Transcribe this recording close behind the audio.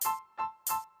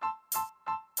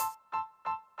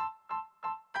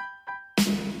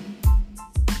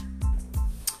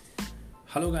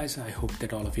Hello guys, I hope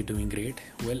that all of you are doing great.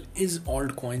 Well, is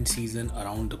altcoin season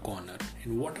around the corner?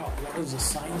 And what is the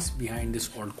science behind this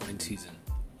altcoin season?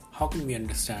 How can we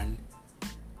understand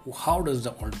how does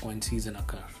the altcoin season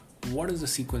occur? What is the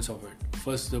sequence of it?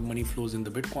 First the money flows in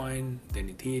the Bitcoin, then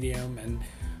Ethereum, and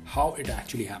how it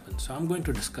actually happens. So I'm going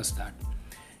to discuss that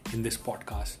in this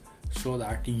podcast so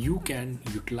that you can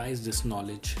utilize this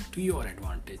knowledge to your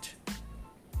advantage.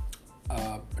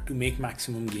 To make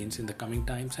maximum gains in the coming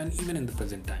times and even in the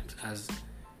present times, as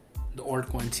the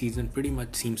altcoin season pretty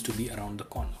much seems to be around the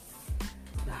corner.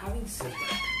 Now, having said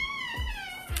that,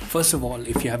 first of all,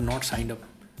 if you have not signed up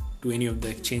to any of the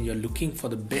exchange, you're looking for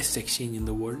the best exchange in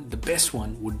the world. The best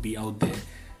one would be out there,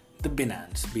 the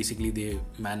Binance. Basically, they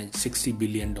manage $60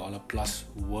 billion plus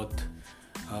worth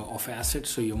of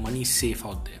assets, so your money is safe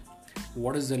out there.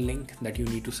 What is the link that you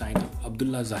need to sign up?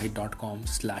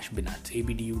 abdullahzahid.com/Binance.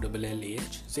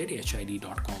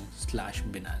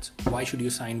 abdullahzahid.com/Binance. Why should you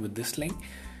sign with this link?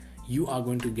 You are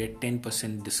going to get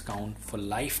 10% discount for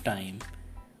lifetime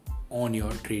on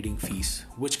your trading fees,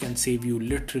 which can save you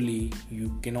literally,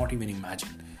 you cannot even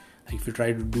imagine. If you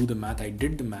try to do the math, I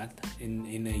did the math,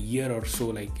 in a year or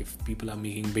so, like if people are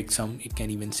making big sum, it can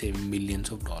even save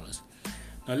millions of dollars.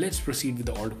 Now let's proceed with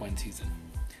the altcoin season.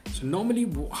 So normally,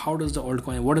 what is the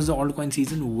altcoin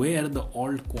season? Where the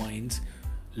altcoins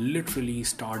literally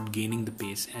start gaining the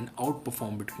pace and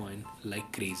outperform Bitcoin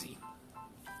like crazy.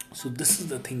 So this is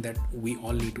the thing that we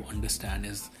all need to understand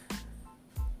is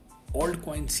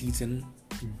altcoin season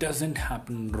doesn't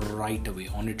happen right away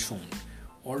on its own.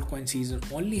 Altcoin season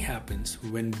only happens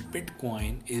when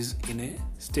Bitcoin is in a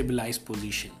stabilized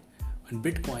position. When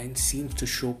Bitcoin seems to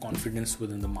show confidence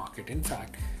within the market. In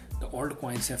fact, the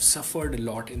altcoins have suffered a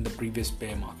lot in the previous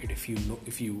bear market. If you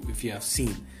have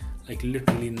seen, like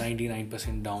literally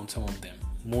 99% down, some of them,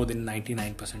 more than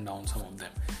 99% down, some of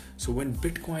them. So when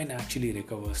Bitcoin actually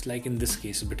recovers, like in this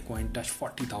case, Bitcoin touched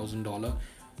 $40,000,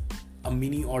 a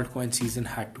mini altcoin season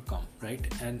had to come, right?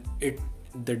 And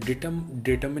the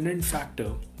determinant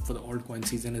factor for the altcoin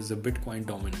season is the Bitcoin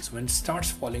dominance. When it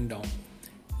starts falling down,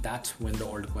 that's when the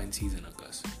altcoin season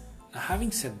occurs. Now,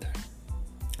 having said that,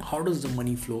 how does the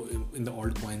money flow in the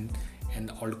altcoin and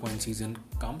the altcoin season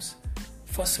comes?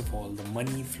 First of all, the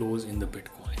money flows in the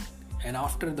Bitcoin, and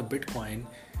after the Bitcoin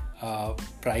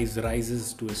price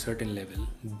rises to a certain level,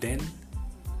 then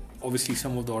obviously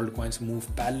some of the altcoins move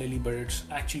parallelly, but it's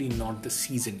actually not the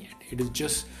season yet. It is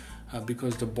just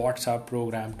because the bots are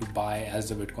programmed to buy as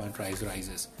the Bitcoin price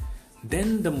rises.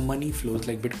 Then the money flows,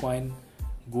 like Bitcoin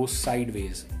goes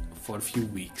sideways for a few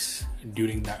weeks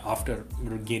during that, after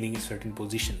gaining a certain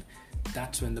position.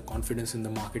 That's when the confidence in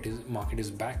the market is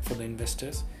back for the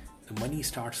investors. The money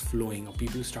starts flowing, or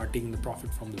people start taking the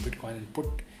profit from the Bitcoin and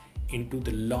put into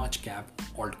the large cap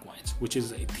altcoins, which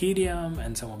is Ethereum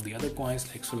and some of the other coins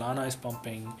like Solana is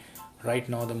pumping. Right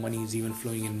now the money is even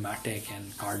flowing in Matic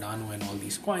and Cardano and all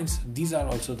these coins. These are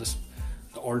also the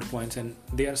altcoins, and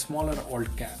they are smaller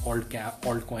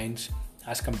altcoins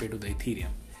as compared to the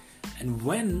Ethereum. And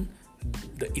when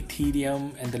the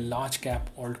Ethereum and the large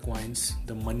cap altcoins,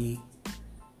 the money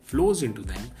flows into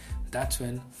them, that's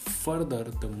when further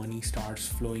the money starts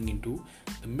flowing into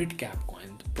the mid cap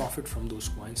coin. The profit from those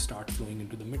coins start flowing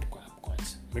into the mid cap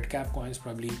coins. Mid cap coins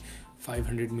probably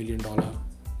 $500 million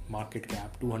market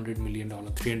cap, $200 million,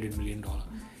 $300 million.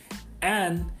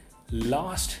 And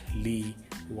lastly,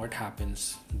 what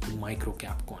happens? The micro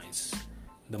cap coins,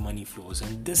 the money flows,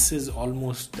 and this is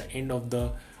almost the end of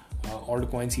the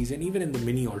altcoin season, even in the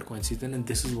mini altcoin season, and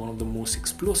this is one of the most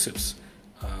explosive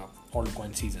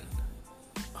altcoin season.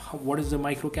 What is the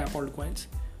micro cap altcoins?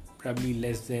 Probably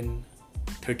less than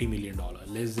 $30 million,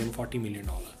 less than $40 million.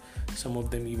 Some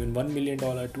of them even $1 million,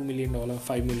 $2 million,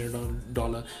 $5 million.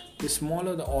 The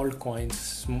smaller the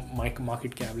altcoins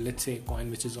market cap, let's say a coin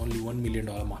which is only $1 million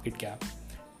market cap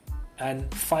and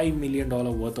 $5 million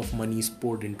worth of money is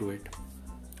poured into it,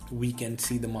 we can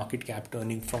see the market cap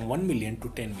turning from 1 million to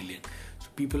 10 million. So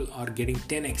people are getting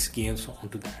 10x gains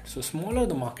onto that. So smaller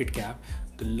the market cap,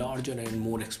 the larger and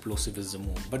more explosive is the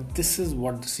move. But this is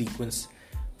what the sequence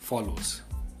follows,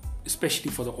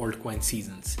 especially for the altcoin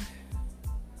seasons.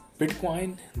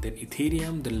 Bitcoin, then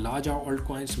Ethereum, the larger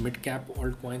altcoins, mid-cap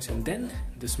altcoins, and then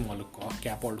the smaller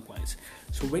cap altcoins.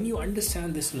 So when you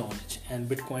understand this knowledge, and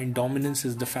Bitcoin dominance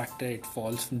is the factor, it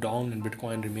falls down and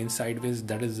Bitcoin remains sideways,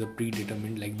 that is the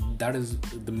predetermined, like that is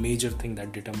the major thing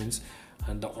that determines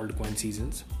the altcoin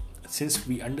seasons. Since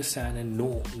we understand and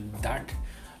know that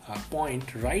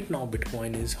point, right now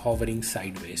Bitcoin is hovering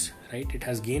sideways, right? It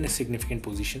has gained a significant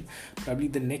position. Probably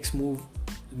the next move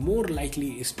more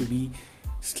likely is to be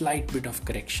slight bit of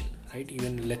correction, right?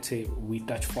 Even let's say we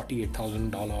touch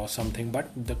 $48,000 or something, but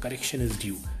the correction is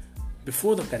due.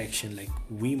 Before the correction, like,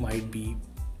 we might be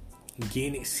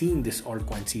seeing this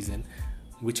altcoin season,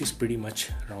 which is pretty much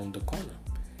around the corner.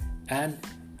 And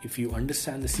if you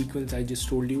understand the sequence I just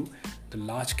told you, the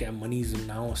large cap money is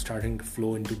now starting to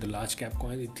flow into the large cap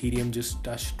coins. Ethereum just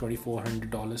touched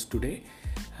 $2,400 today,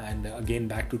 and again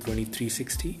back to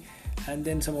 2360. And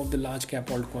then some of the large cap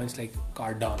altcoins like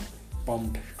Cardano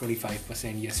pumped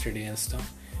 25% yesterday and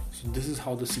stuff. So this is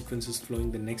how the sequence is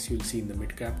flowing. The next you'll see in the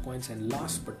mid cap coins, and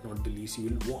last but not the least, you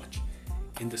will watch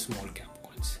in the small cap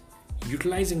coins.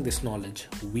 Utilizing this knowledge,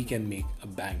 we can make a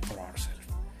bang for ourselves.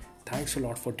 Thanks a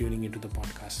lot for tuning into the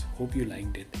podcast. Hope you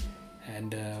liked it.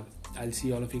 And I'll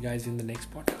see all of you guys in the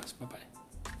next podcast. Bye-bye.